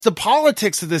The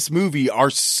politics of this movie are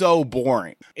so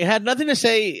boring. It had nothing to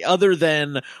say other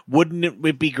than, wouldn't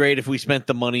it be great if we spent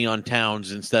the money on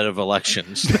towns instead of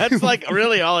elections? That's like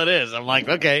really all it is. I'm like,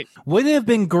 okay. Wouldn't it have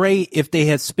been great if they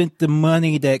had spent the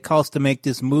money that it cost to make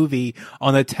this movie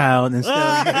on a town instead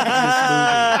of making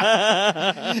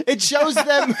this movie? It shows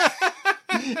them...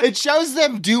 It shows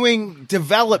them doing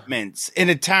developments in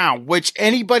a town, which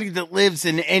anybody that lives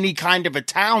in any kind of a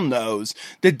town knows.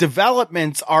 The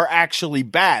developments are actually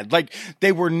bad. Like,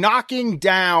 they were knocking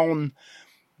down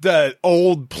the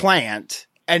old plant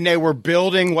and they were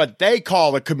building what they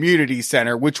call a community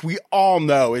center, which we all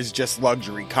know is just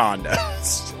luxury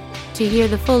condos. To hear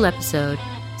the full episode,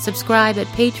 subscribe at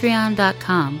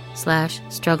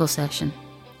patreon.com/struggle session.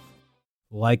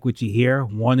 Like what you hear?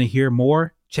 Want to hear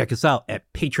more? Check us out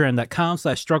at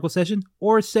patreon.com/struggle session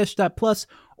or sesh.plus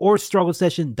or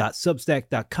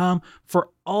strugglesession.substack.com for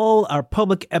all our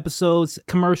public episodes,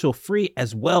 commercial free,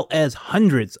 as well as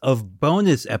hundreds of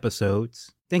bonus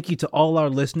episodes. Thank you to all our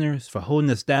listeners for holding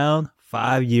us down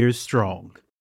 5 years strong.